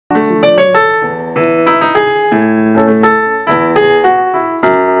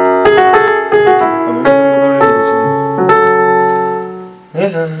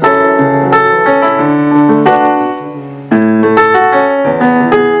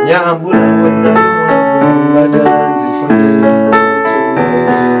Yambula wana mbadala nzifanye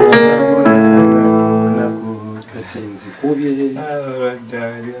katinzi kubye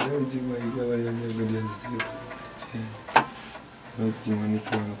aradali anojima igawa ya ngodi nzitifu nojima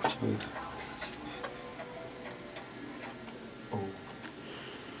nikiwa kuchaweka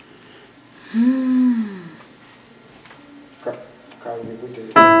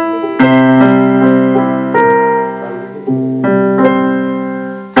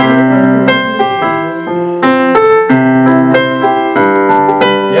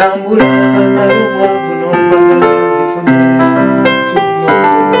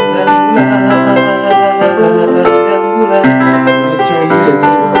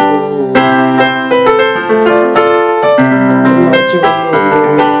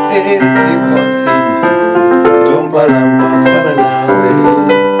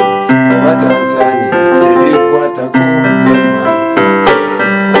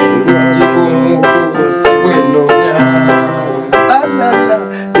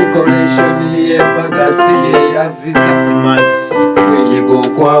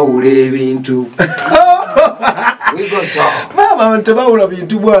Tabawula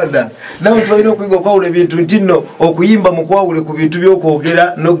bintu bwana nawe tulina okuyiga okwawula ebintu ntino okuyimba mu kwawule ku bintu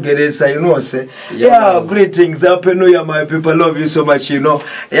by'okwogera n'okugeresa yeah greetings up and know my people love you so much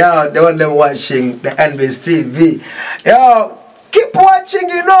yeah the one them watching the NBS TV yeah keep watching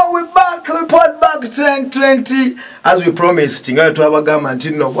we report back 2020 as we promised ngayo twabagamba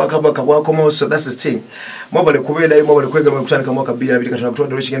ntino bwakabaka bwakomoso that's the thing mobale kubenda yo mobale kwega mukutandika mwaka 2023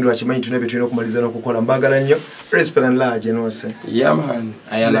 kutwala kigendo kimanyi tunebe tulina okumaliza n'okukola mbagala nnyo respect and large yeah man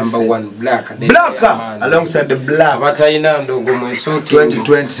I am number 1 black alongside the black abatayina ndogo mwesoti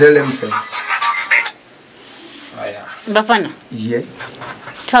 2020 tell them say Bafana yeah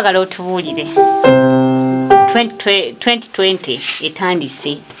twagala otubulire 2020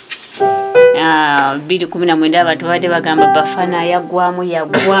 etandise 2019 abantu bade bagamba Bafana yagwamu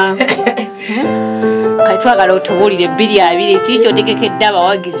katwagala otubulire 2020 kicho tekekedde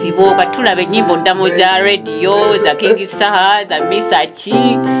abawagizi bo katulabe nyimbo ndamo za radio za King Saha za Misachi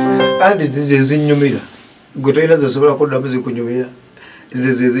andi zinyumira gotoina zosobola kodda muzi kunyumira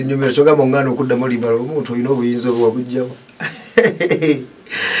zinyumira choga mongano kudda muri balo omuntu oyino obuyinzo bwabujjawo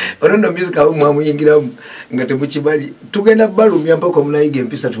onono music awo mwamuyingira ngate mukibali tugenda balumya mpaka munayiga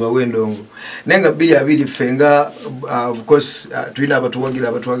empisa tubawe ndongo nenga 2020 fenga of course tulina abatuwagira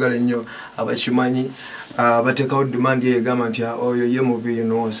abatwagala nnyo abakimanyi batekawo demand ye gama nti oyo ye mubi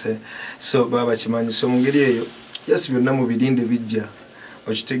yinose so baba kimanyi so mungeri eyo yes byonna mu birinde bijja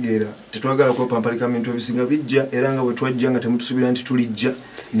okitegeera tetwagala ko pampalika mintu ebisinga bijja era nga bwe twajja nga temutusubira nti tulijja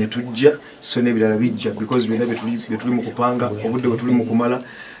ne tujja so nebirala bijja because byonna betuli mu kupanga obudde bwe tuli mu kumala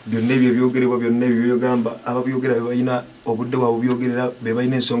byonna ebyo byogerebwa byonna ebyo byogamba ababyogera bayina obudde bwabo byogerera be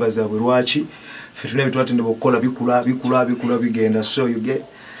bayina ensonga zaabwe lwaki ffe tulina bitwatende bokola bikula bigenda so you get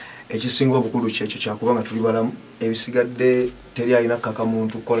ekisinga obukulu kyekyo kyakubanga tuli balamu ebisigadde teri alina kaka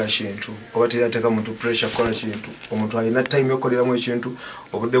muntu kola kintu oba teri ateka muntu pressure kola kintu omuntu alina time yokoleramu ekintu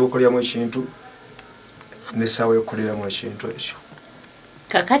obudde bukoleramu ekintu nesawa yokoleramu ekintu ekyo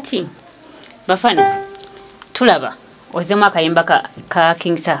kakati Bafana tulaba ozemu akayimba ka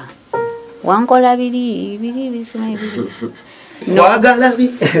King Saha wangola biri bisima biri wagala bi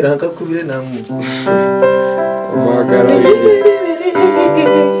kakubire namu wagala biri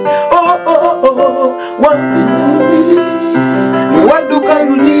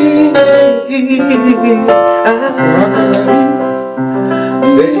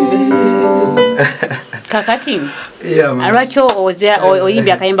kakati alwacho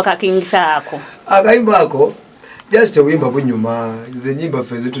oyimba akayimba ka King Saha ako akayimba ako just oyimba bunyuma ze nyimba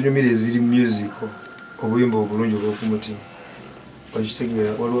feze tunyumire ziri musical obuyimba obulungi obw'okumutima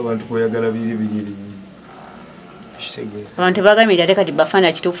okitegeera waliwo abantu koyagala biri abantu bagamira ate kati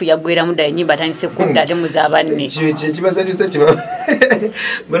Bafana kituufu yaggwera mudda enyimba atandise kudda ate muzabanne kibasanyusa kiba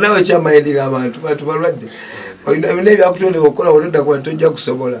bonawe kyamayindiga abantu balwadde olina ebyakutondeka okukola olodda kuba tojja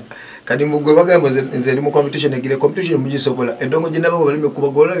kusobola kati mugwe bagamba nze ndi mu competition egire competition mugisobola endongo gye nabo balime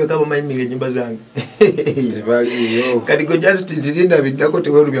kubagola byakaba mayiminga enyimba zange kati go just tirinda biddako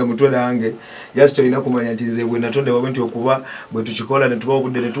tewerumya mutwe nange just olina kumanya nti nze bwe natonde wawe nti okuba bwe tukikola ne tuba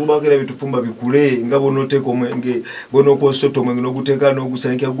obudde ne tubakira bitufumba bikule nga bonoteeka omwenge bonokwosota omwenge n'oguteeka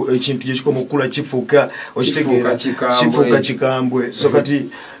n'ogusanika ekintu gye kikoma okukula kifuuka okitegeera kifuuka kikambwe so kati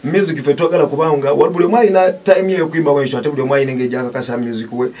music ffe twagala kubanga buli omu alina time ye okuyimba bwekyo ate buli omu alina engeri gyakakasa music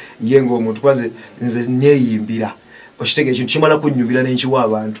we ye ng'omuntu kwanze nze neeyimbira okitegeera ekintu kimala kunnyumira n'enkiwa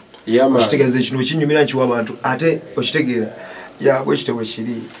abantu okitegeera nze kino kinyumira nkiwa abantu ate okitegeera bwekityo bwe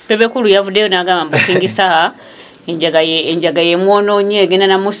kiri BEBECOOL yavuddeyo n'agamba mbu King Saha enjaga ye mwonoonye egenda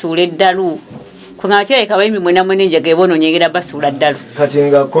namusuula eddalu kuna kyereka bayimbi mwena mwene enjaga ebonoonye egenda basuula ddalu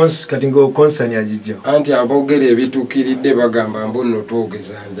kati nga konsani agijja anti aboogera ebituukiridde bagamba mbuno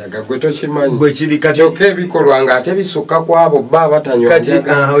twogeza njaga gwe tokimanyi bwe kiri kati kyokka ebikolwa ng'ate bisukka ku abo bba abatanywa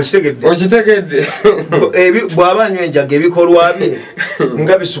njaga okitegedde bw'aba anywa enjaga ebikolwa bye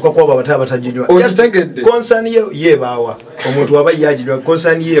nga bisukka ku abo abataginywa okitegedde konsani yeebaawa omuntu waba yaginywa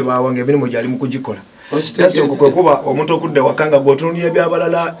konsani yeebaawa ng'emirimu gyali mu kugikola kuba omuntu okudde wakanga gwotunulira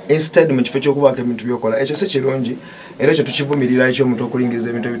ebyabalala instead mu kifo ky'okubaako ebintu byokola ekyo si kirungi era ekyo tukivumirira ekyo omuntu okulingiza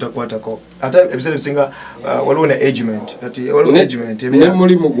ebintu ebitakwatako ate ebiseera bisinga waliwo ne agement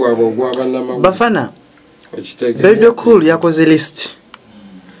mulimu gwabwe ogwabannamawu Bafana BEBECOOL yakoze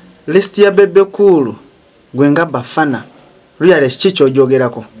list ya BEBECOOL gwe nga Bafana Realist kicho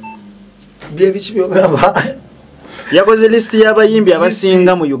ojogerako bye biki byogamba yakoze list y'abayimbi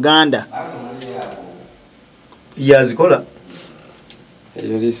abasinga mu Uganda yazikola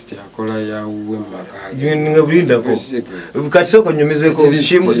eyo list yakola yawuwe mumaka nga bulindako kati soko nyumizeko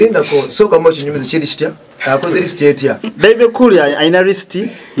kimu lindako soko mo kinyumize kiri kitya akoze list etya BEBECOOL aina list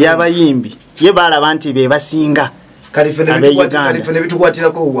y'abayimbi ye balaba nti be basinga kali fene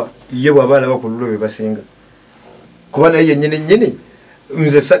bitukwatirako wa ye bwabala bakululo be basinga kuba naye nyine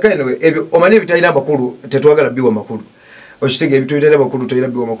mze sakaino ebyo omani bitalina amakulu tetwagala biwa makulu okitege ebitu bitalina amakulu toyina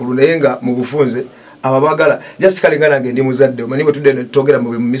biwa makulu naye nga mu bufunze ababagala just kalingana ngende muzadde omani bwe tudde togera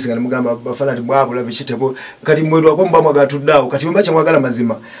mu misinga ne mugamba Bafana ati mwabula bikitebo kati mwedwa ko mbamwa gatuddawo kati mbacha mwagala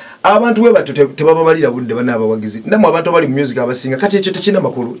mazima abantu we batu tebababalira budde bana abawagizi namwe abantu abali mu music abasinga kati ekyo tekina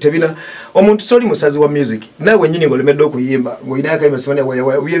makulu tebina omuntu soli musazi wa music nawe nyinyi ngolemedde okuyimba ngoina akaima simanya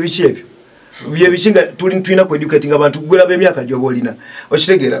bye biki ebyo bye bikinga tulina ku educating abantu gwera b'emyaka gyo bolina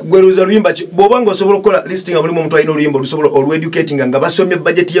okitegera gweruza luyimba bobanga osobola okukola listing nga mulimu omuntu alina oluyimba olusobola olweducating nga basomye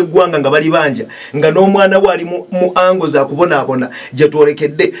budget y'eggwanga nga bali banja nga n'omwana we ali mu ango za kubonaabona gye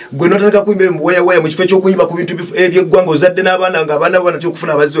twolekedde gwe notandika kuyimba mu kifo ky'okuyimba ku bintu eby'eggwanga ozadde n'abaana nga abaana bo natyo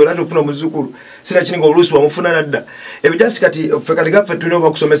okufuna abazzukulu natyo okufuna omuzukulu sina kininga oluusi wamufuna nadda ebyo just kati ffe kati gaffe tulina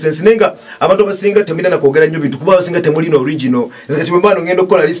obakusomesa ensi naye nga abantu abasinga temulina na kwogera nnyo bintu kuba abasinga temulina original nze kati bwembano ngenda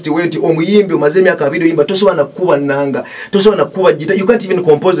okukola list wenti omuyimbi omaze emyaka 2 oyimba tosobola nakuba nanga tosobola nakuba gita you can't even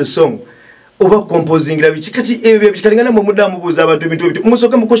compose a song oba composing la bikati ebyo bikalingana mu mudamu buza abantu ebintu ebyo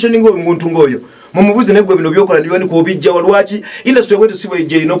musoka mu questioning omuntu ngoyo mumubuze nebwe bino byokola ndibani ko bijja walwachi industry wetu sibo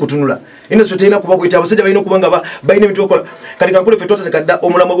ije ino kutunula industry tena kuba kuita abasajja bayino kubanga bayine bintu byokola kali kankule fetota nekadda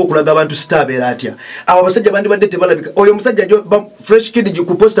omulamo go kulaga abantu stabera atya aba basajja bandi badde tebalabika oyo musajja jo fresh kid ji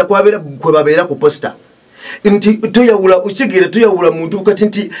kuposta kwabera kwe babera kuposta inti tuyawula ukigira tuyawula muntu kati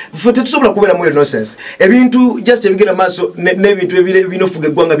nti fete tusobola kubera mu nonsense ebintu just ebigira maso nebintu ebire binofuge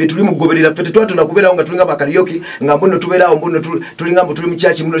gwanga bituli mu goberera fete twatu na kubera nga tulinga bakaryoki nga mbono tubera mbono tulinga mbo tuli mu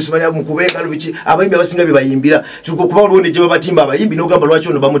chachi muno simanya mu kubenga lubichi abayimbi abasinga bibayimbira kuba olwone je babatimba abayimbi no gamba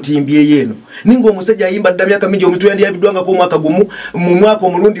lwacho no bamutimbye yeno ningo omusajja ayimba dda myaka mingi omuntu yandi yabidwanga ko mwaka gumu mu mwaka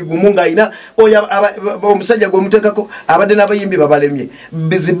omulundi gumu nga ina oya omusajja go mutekako abadde n'abayimbi babalemye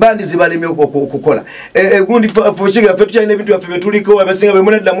bizibandi zibalemye okukola gundi fochigira fetu cyane bintu bafebe tuliko abasinga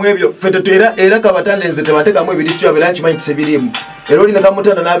bemunadda mu ebyo fetu era kabatandenze tebateka mu ebiristo aberanchi mind sebirimu ero lina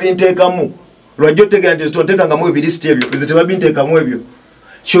kamutanda nabinteka mu lwajjo tegera nti tonteka nga mu ebiristo ebyo bizete babinteka mu ebyo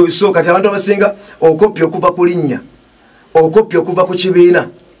so kati abantu abasinga okopyo kuva kulinya okopyo kuva ku kibiina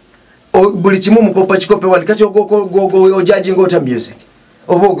buli kimu mukopa kikope wandi kati ojaji ngota music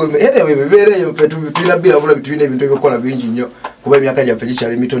obogo ere bebere fetu tulina bila bula bitwine ebintu ebyokola bingi nnyo kuba emyaka gyaffe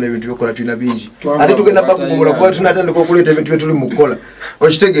gikyali mitono ebintu byokola tulina bingi ate tugenda bakugumula kuba tunatandika okuleeta ebintu byetuli mu kukola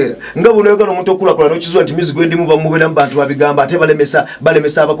okitegeera nga buno oyagala omuntu okulakola n'okizwa nti mizigo endimu bamubeera mu bantu babigamba ate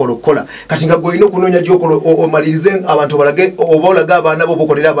balemesa abakola okukola kati nga gwolina okunoonya gyokola omalirize abantu balage oba olage abaana bo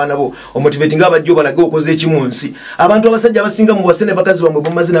obakolera abaana bo omotivate nga abajja obalage okoze ekimu nsi abantu abasajja abasinga mu bwase ne bakazi bamwe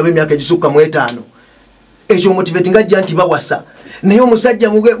bamaze nabo emyaka egisukka mu 5 ekyo omotivate nga ajja nti bawasa naye omusajja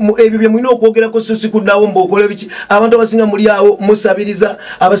ebyo bye mulina okwogerako so sikuddawo mbokola biki abantu abasinga muli awo musabiriza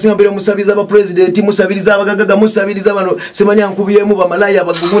abasinga mbere musabiriza aba president musabiriza abagagaga musabiriza bano semanya nkubiyemu bamalaya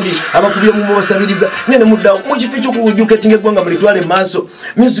abagundi abakubiyemu musabiriza nene muddawo mukifo ky'okujuketinga eggwanga mulitwale maaso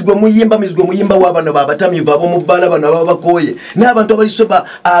mizigo muyimba w'abano babatamivu ab'omubbala bano ababakoye n'abantu abalisoba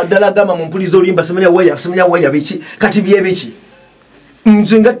ddala gamba mu mpuliza olimba semanya waya biki kati byebiki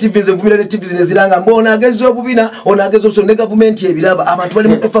Mzinga TV nvumira ne TV zineziranga mbona agezo obubina onageza obuso ne government ebiraba abantu bali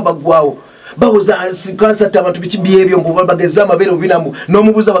mu kufa bagwawo babuza kansa abantu biki byebyo mbo bageza amabere obinamu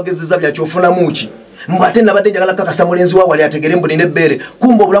n'omubuza bagezeza byachofuna muki mbate nabadde njagala kakasa mulenzi wa wali ategere mboni nebere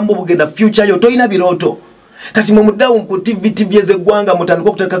kumbo bulambo bugenda future yo toina biroto kati mu muddawo ku TV ez'eggwanga mutandika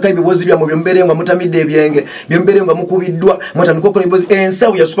okuteekako ebibozi byammwe byombeereyo nga mutamidde ebyenge byombeereyo nga mukubiddwa mutandika okukola ebibozi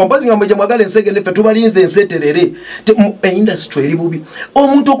ensawo yasuka mpozi nga mweje mwagala ensegende ffe tubalinze enseeterere industry eri bubi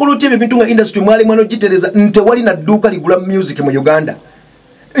omuntu okola otya ebintu nga industry mwali mwana ogitereza ntewali na dduuka ligula music mu Uganda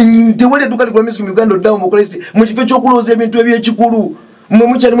tewali dduuka ligula music mu Uganda oddawo mukolesti mu kifo ekyokulooza ebintu ebyekikulu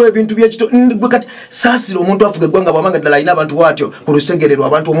mukyalimu ebintu byekito gwe kati saasira omuntu afuga eggwanga bwamanga ddala alina abantu bwatyo ku lusegererwa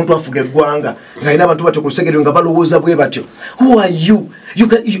abantu omuntu afuga eggwanga ng'alina abantu batyo ku lusegererwa nga balowooza bwe batyo who are you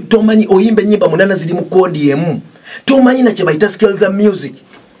tomanyi oyimba ennyimba munana ziri mu koodi emu tomanyi nakye bayita skills za music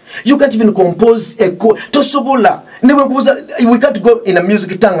you can't even compose a code tosobola never we can't go in a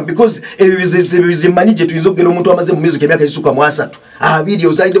music tongue because ebizimanije tuyinza okugenda omuntu amaze mu music emyaka esisuka mu 3 abiri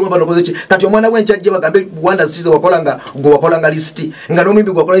ozalidemu abanokoze ki kati omwana w'enkyajje bagambe wanda size wakolanga listi nga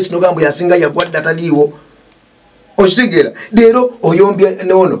n'omuyimbi gwakola listi nogambo yasinga yagwadde ataliiwo okitegeera leero oyombye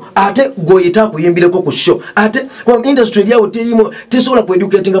nono ate goyita kuyimbireko ku show ate kwa industry yawo tesobola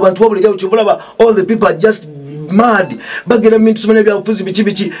kueducating abantu wabula lyawo kyobulaba all the people are just mad bagera mintu somanya bya bufuzi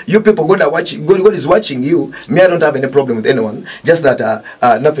bichi you people God is watching you. Me, I don't have any problem with anyone, just that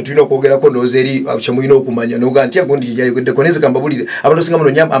nafe tulina okwogera ko nozeri kyamuyina okumanya noganti agondi yakoneze kambabulire abantu singa muno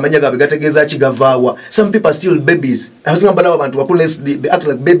nyama amanya gabe gategeeza kigavaawa. Some people are still babies. Abasinga balaba abantu bakule they act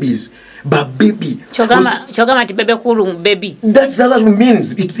like babies. But baby chogama ti BEBECOOL baby, that's what it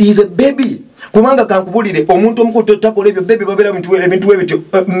means. He's a baby. Kumanga kankubulire omuntu omukuto takola ebyo bebe babera ebintu ebyo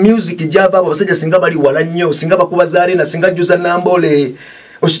music java abasajja singa bali wala nnyo singa bakubazaare na singa juza nambole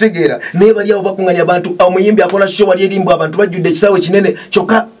okitegeera naye bali awo bakunganya abantu omuyimbi akola show wali erimbo abantu bajjudde ekisaawe kinene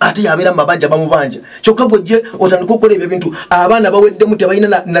kyokka ate yabeera mabanja bamubanja kyokka gojje otandika okukola ebyo bintu abaana baweddemu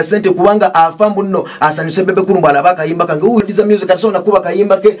tebalina na sente kubanga afambu nno asanyuse BEBECOOL mbala abakayimba kange uwuliza music atasobola kuba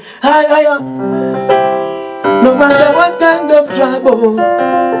kayimba ke haya no matter what kind of trouble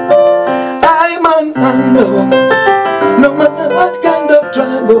no matter what kind of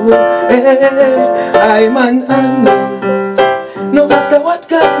trouble, I'm an under. No matter what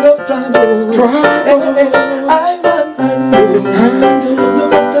kind of trouble, I'm an under. No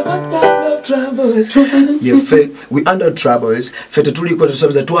matter what kind of troubles, we under troubles. Fete tuliko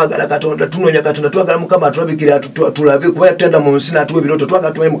tusabiza twagala Katonda tunonya Katonda twagala mukama tulabikira tulabe kuba yatenda mu nsi na tuwe biroto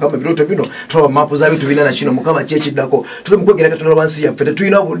twagala tuwe mukama biroto bino tuwa mapu za bitu bina na kino mukama chechi dako tulimukogera Katonda wansi ya fete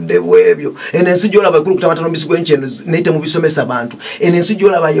tuyina budde bwebyo enensi jola bakulu kutamata nombisigo encheno neite mu bisomesa abantu enensi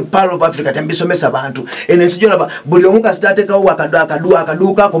jola ba Pearl of Africa tambisomesa abantu enensi jola buli omuka stateka wa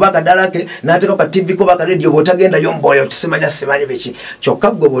akaduka ko bakadalake nateka ka TV ko baka radio botagenda yomboyo tisemanya beki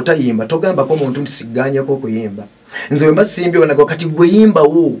kyokka gwe botayimba togamba ko muntu ntisiganya ko kuyimba nze wemba simbi wanago kati gwe yimba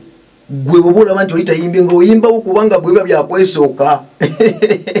wo gwe bobola abantu olita yimbi ngo yimba wo kubanga bwe bya kwesooka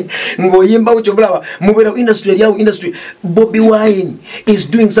ngo yimba wo kyobulaba mubera industry yawo industry Bobby Wine is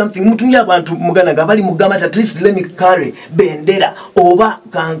doing something mutumya abantu mugana gabali mugama at least let me carry bendera oba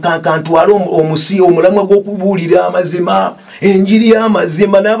kantwalo omusi omulamwa gw'okubulira amazima enjiri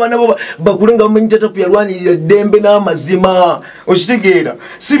y'amazima n'abaana bo bakulenga bamenyita kuyalwanirira dembe n'amazima okitegeera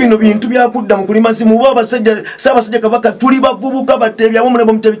si bino bintu byakudda mu kulima simu bo abasajja sabasajja kabaka tuli bavubuka batebya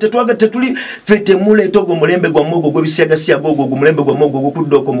omulembe mutebite twaga tetuli fete mule togo mulembe gwa mogo gwe bisiaga sia gogo gwe mulembe gwa mogo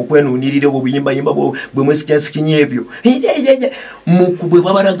gukudoko mu kwenunirire bo buyimba yimba bo bwe mwesikinye ebyo mukubwe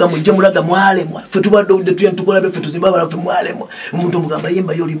babaraga mujje mulaga mwale fe tubadde tukola be fe tuzimba bala fe mwale omuntu mugamba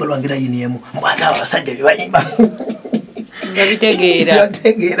yimba yo limba lwangira yiniemu mwata abasajja bibayimba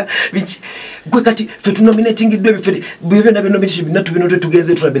yategeera bichi gwe kati fe tunominating idwe bifede bwe na nomination binatu bino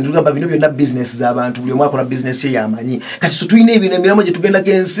tugenze tulabendugamba bino byonna business za abantu buli omwakola business ye yamanyi kati tutuyine ebine miramo je tugenda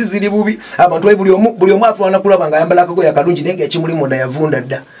kensi ziri bubi abantu buli omwafu anakulaba nga yambala kago yakalungi nenge ekimuli monda yavunda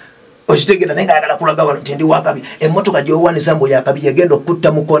dda okitegeera nenga ayagala kulaga wano tendi wakabi emmotoka gye owanisa mbo yakabi yagenda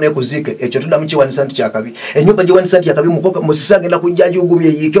okutta mukone kuzike ekyo tuddamu kiwanisa nti kyakabi ennyumba gye wanisa nti yakabi mukoka musisa agenda kujjaji ugumye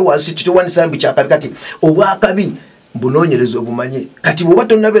yike wasi kiwanisa mbi kyakabi kati obwakabi mbunonyereza obumanye kati bwoba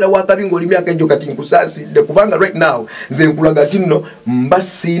tonnabera wakabi ng'oli myaka enjo kati nkusaasidde kubanga right now nze nkulaga ati nno mba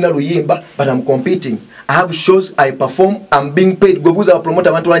siina luyimba but I'm competing. I have shows, I perform, I'm being paid. Gwe buuza abapromota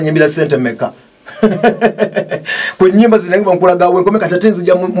abantu banyimbira sente meka kwe nyimba zinangiba nkulaga wenkome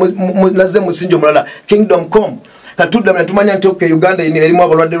katatinzija naze musinjo mulala Kingdom Come katudda mnatumanya nti okay Uganda erimu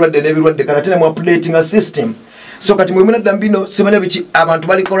abalwadde n'ebirwadde katatene mu updating a system. So kati mwemuna dambino simanya bichi abantu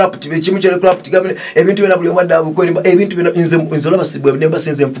bali corrupt bichi muchere corrupt gamene ebintu bina buli omwadde abukoli ebintu bina inze olaba sibwe nemba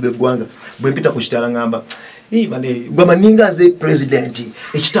sinze mfuge gwanga bwe mpita ku kitala ngamba Mane gwa ninga ze president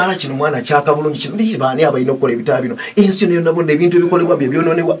ekitala kino mwana kyaka bulungi kino ndi bani abayino kola ebitala bino ensi ne yonna bonne ebintu ebikolebwa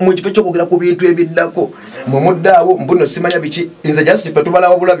byononebwa mu kifo kyokogera ku bintu ebiddako mu muddaawo mbuno simanya biki nze just fe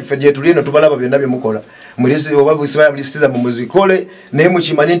tubalawo bula bife gye tulino tubalaba byonna byemukola mulisi oba busibaya mulisiza mu muzikole ne mu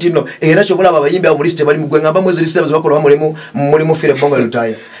kimani ntino era kyo bulaba abayimbi abo muliste bali mugwe ngamba mwezi lisita bakola mulimu fire bongo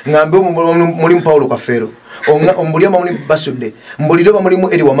lutaya ngambe mulimu Paulo Kafero ombuliro bamuli Basudde mbuliro bamulimu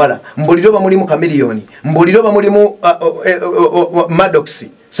eri wamala mbuliro bamulimu Chameleone mbuliro bamulimu Maddox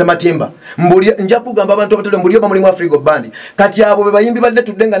Sematimba mbuliro nja kugamba abantu abatale mbuliro bamulimu Afrigo Band kati abo be bayimbi badde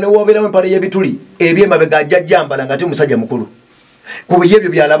tuddenga ne woberawo empale y'ebituli ebyembabe gajjajjambala ngati musajja mukulu kubiye ebyo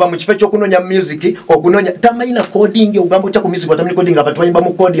byalaba mu kifo ky'okunonya music okunonya tamayina coding ugambo kya ku music batamuli coding abantu bayimba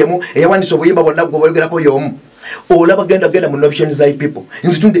mu code emu eyawandisa obuyimba bonna gwo boyogerako yomu olaba genda mu options za people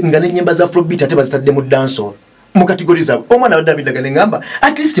nzitunde ngane nyimba za afrobeat ate bazitadde mu dancehall mu categories abo omwana wa David Dagane ngamba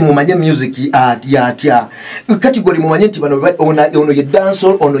at least mumanye music atya category mumanye nti bano ono ye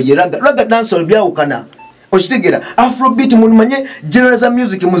dancehall ono ye raga dancehall byawukana oshitegera afrobeat mumanye general za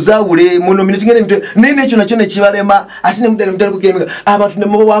music muzawule muno mintingene mite nene ekyo nakyo nekibalema ate ne mudale kukiremeka abantu ne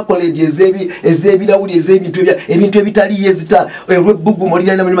mbo wakoleje ezebirawuli ebintu ebitali yezita ebbugu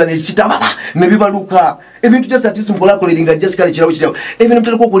molina ne munyuma ne kitaba ne bibaluka ebintu just at least mukola koledinga just kale kirawo kirawo ebintu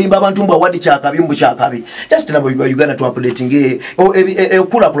mutale ko kulimba abantu mbo awadi kyakabi just nabo Uganda to updating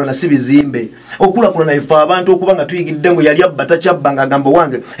okula na sibizimbe okula na ifa abantu okubanga tuyigidde ngo yali abata kyabanga gambo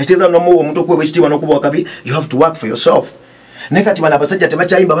wange ekiteza no mu omuntu okwe ekitiwa nokuba wakabi you have to work for yourself nekati bana basajja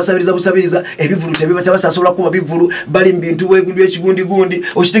tebachayimba basabiriza ebivulu tebibacha basasola kuba bivulu bali mbintu wegulwe ekigundi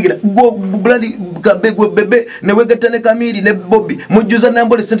okitegera go bloody bebe ne wegatane kamiri ne Bobby mujuza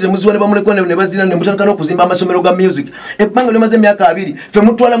nambole sente muziwane bamuleko ne bazina ne mutankana okuzimba amasomero ga music ebanga lemaze myaka 2 fe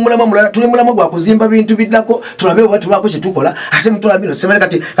mutwala mulama mulala tuli mulama gwa kuzimba bintu bidako tulabe watu bako kitukola ate mutwala bino semene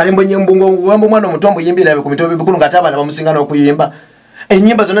kati kalembo nyembungo ngambo mwana omutombo yimbira be kumitobe bikulu ngatabana bamusingana okuyimba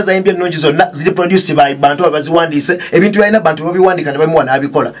enyimba zonna za yimbya nonji zonna zili produced by bantu abaziwandise ebintu byalina bantu babiwandika ne bamuwana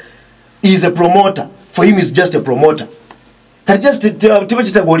abikola. Is a promoter, for him is just a promoter. Kati just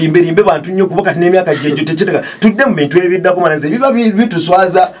tibachita golimbe bantu nnyo kuba kati n'emyaka jejo techeteka tudde mu bintu ebiddako mananze biba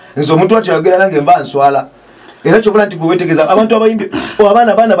bituswaza nzo omuntu atayogera nange mba nswala era kyokola nti gwetegeza abantu abayimbi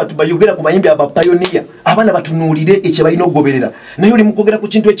abaana batu bayogera ku bayimbi aba pioneer abaana batunuulire ekye balina okugoberera naye oli mukogera ku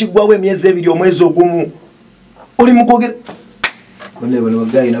kintu ekiggwawo emyezi 2 omwezi ogumu oli mukogera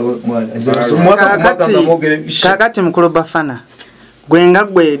kakati mukulu Bafana gwenga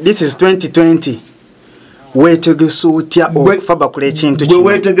gwe this is 2020 wetegesa otya okufa kule ekintu kino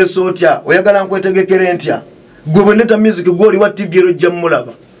gwe wetegesa otya oyagala nkwetegekere ntya gwe bwendeta music gwoli wa TV ero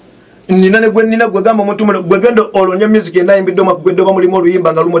mulaba nina gwe gamba omuntu gwe gendo olonya music enayimbiddwa makugedde oba mulimu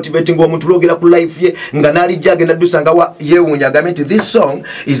oluyimba nga lumotivating omuntu lwogera ku life ye nga naali jagenda dusanga wa yewunya agambe nti this song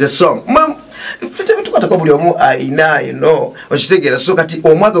is a song fete bitukata ko buli omu aina okitegera so kati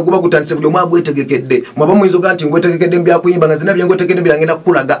omwaka guba gutandise buli omu agwetegekedde mwaba mwizo ganti ngwetegekedde mbya kuyimba nga zina byangwetegekedde birangenda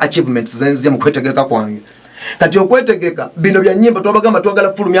kukulaga achievements zenze mu kwetegeka kwange kati okwetegeka bino bya nyimba twabagamba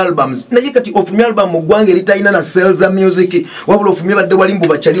twagala full albums naye kati full album mu gwange litaina na sales za music wabula full badde walimbu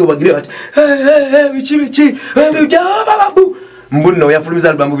bachali obagire bati bichi babu mbunno ya full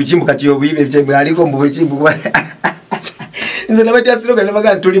album bichimbu kati obuyibe bichimbu aliko mbu bichimbu nze nabati asiroga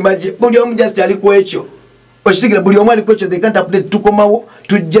nabaga tulimaje buli omu just aliko ekyo okitegera buli omu aliko ekyo they can't update tukomawo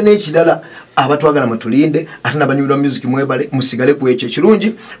tujja n'ekidala abatwagala matulinde ate nabanyumirwa music mwebale musigale ku ekyo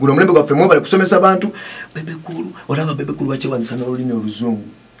kirungi guno mulembe gwaffe mwebale kusomesa abantu BEBECOOL olaba BEBECOOL bachewanisa n'olulimi oluzungu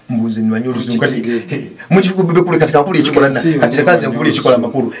mbuze nimanyi oluzungu mukifuku BEBECOOL katika nkulu ekikola kati lekaze nkulu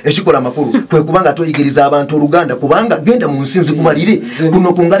ekikola amakulu kwe kubanga toyigiriza abantu oluganda kubanga genda mu nsinzi kumalire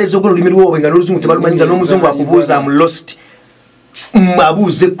kuno kungalezo olulimi lwowe nga n'oluzungu tebalumanyinga n'omuzungu akubuuza am lost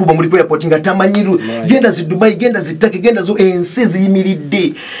mabuze kuba muri airport nga tamanyiru genda zi Dubai genda zitake genda zo ensizi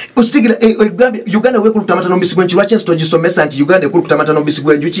yimiridde okitegera Uganda we kulutamata no bisigwe nchi lwache stogisomesa anti Uganda kulutamata no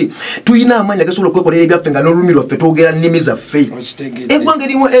bisigwe njuki tuyina amanya gasobola kwekolera ebyaffe nga n'olulimi lwaffe twogera nnimi zaffe egwange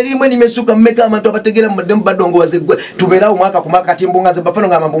erimu nimesuka mmeka abantu abategera mu badongo wazegwe tubeerawo mwaka kumaka kati mbunga ze Bafana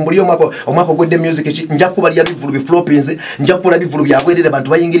nga mambumbuli omwaka gwedde music nja kubalya bivulu biflopinze nja kukola bivulu byabwerere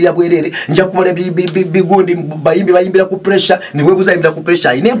abantu bayingirira bwerere nja kukola bigundi bayimbira ku pressure niwe buzayimbira ku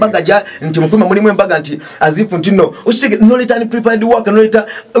pressure inembaga ja nti mukuma mulimu embaga nti azifu ntino ushike no let any prepared work no let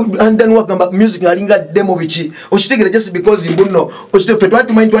and then wakamba music alinga demo bichi oshitegere just because imbuno oshite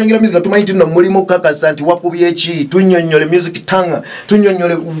twatu mind twangira music tumind no mulimo kaka santi wakubye chi tunyonyole music tanga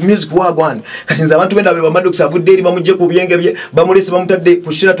tunyonyole music wagwan kati nza abantu benda beba madox avuderi bamuje kubyenge bye bamulese bamutadde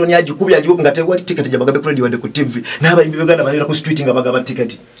kushira toni aji kubya aji ngate wali ticket jabaga be radio ku TV naba imbi begana bayira ku street nga baga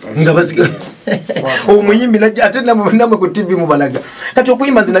ticket nga basiga omuyimbi najja atenda mu ku TV mu balaga kati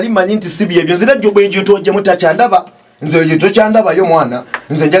okuyimba zinali manyi nti sibi ebyo nzira jobo ejo toje mutacha ndaba nze ejo tokyandaba yo mwana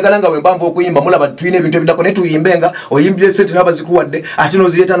nze njagala nga wembamva okuyimba mulaba twine ebintu ebitako ne tuyimbenga oyimbire sente n'abazikuwadde ate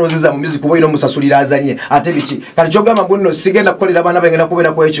nozireta noziza mu music kuba ino musasulira azanye ate biki kati kyogamba mbuno sigenda kukolera abaana bengenda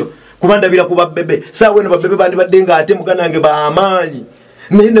kubeera ku ekyo kubandabira kuba bebe saa weno babebe bandi baddenga ate muganange baamaanyi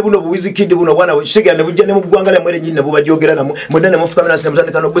nende buno Wizkid buno bwana kishegera ne bujja ne mugwangala mwere nyinne bubajogera na mwendane mu family na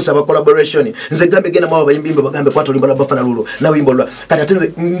mutandika no busa ba collaboration nze gambe gena mwa bayimbimbe bagambe kwato limba Bafana lulo na wimbo lwa kati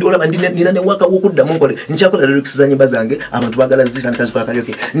atenze ndolaba nina ne waka wokudda munkole nchakola lyrics za nyimba zange abantu bagala zitandika zikola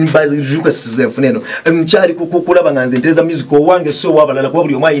karaoke mbazi requests ze funeno mchari kukulaba nganze ntereza music owange so wabalala kwa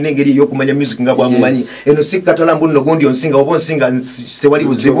buli omwayi nengeri yo kumanya music ngabwa mumanyi eno sikatala mbuno gondi onsinga obonsinga se wali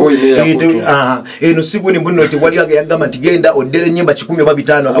buzibu eno sibu ni mbuno te wali agamba tigenda odere nyimba 10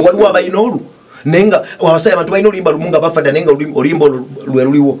 awaliwo abayinolu nenga wabasaya abantu bayino limba lumunga bafada nenga olimbo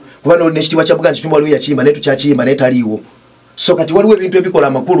lweruliwo kubano neshitiwa chabuga nchitumba lwe yachimba netu chachimba netaliwo so kati waliwo ebintu ebikola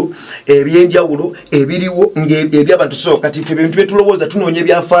amakulu ebyenjawulo ebiriwo ebyabantu so kati fe ebintu betulowoza tunonye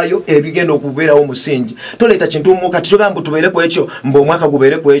byafaayo ebigenda okubeerawo musingi toleta kintu mu kati togambu tubeereko ekyo mbo omwaka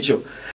gubeereko ekyo